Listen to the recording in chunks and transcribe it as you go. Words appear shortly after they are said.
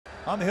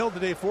On the hill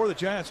today for the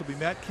Giants will be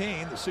Matt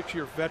Cain, the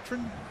 6-year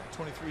veteran,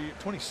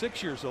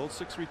 26 years old,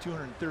 6'3",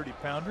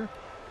 230-pounder.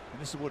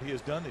 And this is what he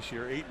has done this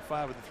year: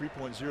 8-5 with a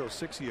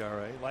 3.06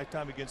 ERA.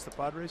 Lifetime against the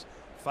Padres,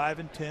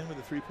 5-10 with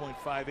a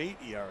 3.58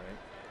 ERA.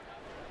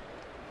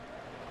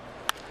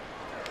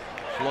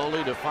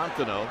 Slowly to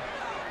Fontenot.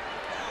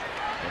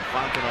 And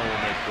Fontenot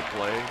will make the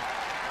play,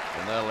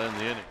 and that'll end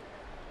the inning.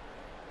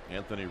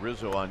 Anthony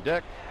Rizzo on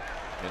deck,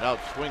 and out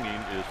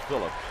swinging is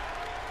Phillips.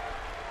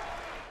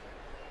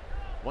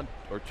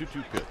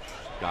 1-2 pitch.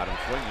 Got him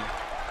swinging.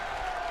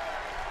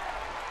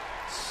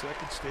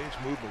 Second stage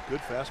movement,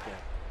 good fastball.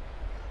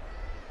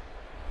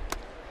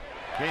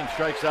 Cain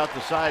strikes out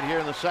the side here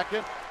in the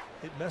second.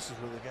 It messes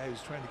with the guy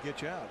who's trying to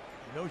get you out.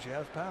 He knows you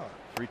have power.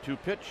 3-2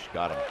 pitch.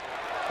 Got him.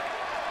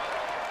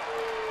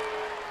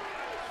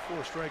 4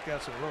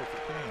 strikeouts in a row for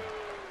Cain.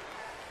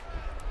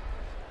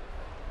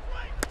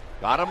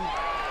 Got him.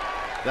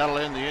 That'll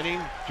end the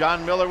inning.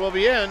 John Miller will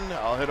be in.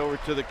 I'll head over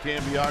to the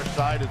KNBR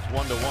side. It's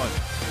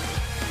 1-1.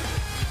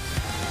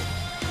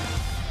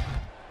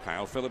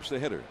 Kyle Phillips, the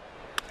hitter.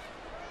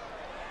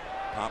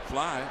 Pop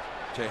fly,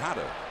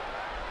 Tejada.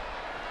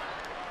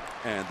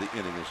 And the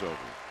inning is over.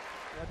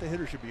 The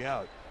hitter should be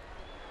out.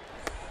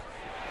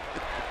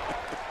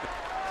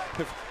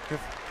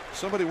 if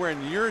somebody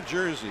wearing your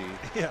jersey.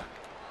 Yeah.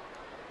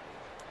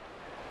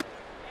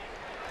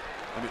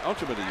 I mean,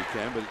 ultimately you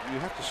can, but you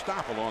have to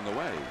stop along the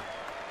way.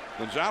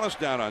 Gonzalez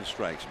down on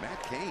strikes.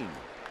 Matt Cain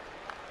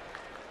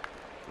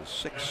with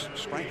 6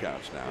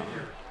 strikeouts now.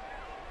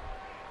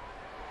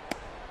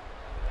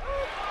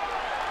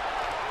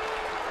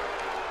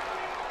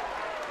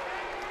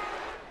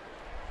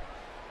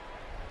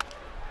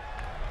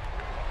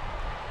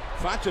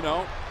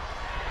 Fontenot,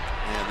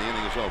 and the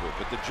inning is over.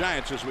 But the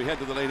Giants, as we head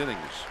to the late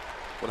innings,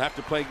 will have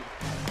to play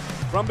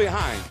from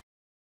behind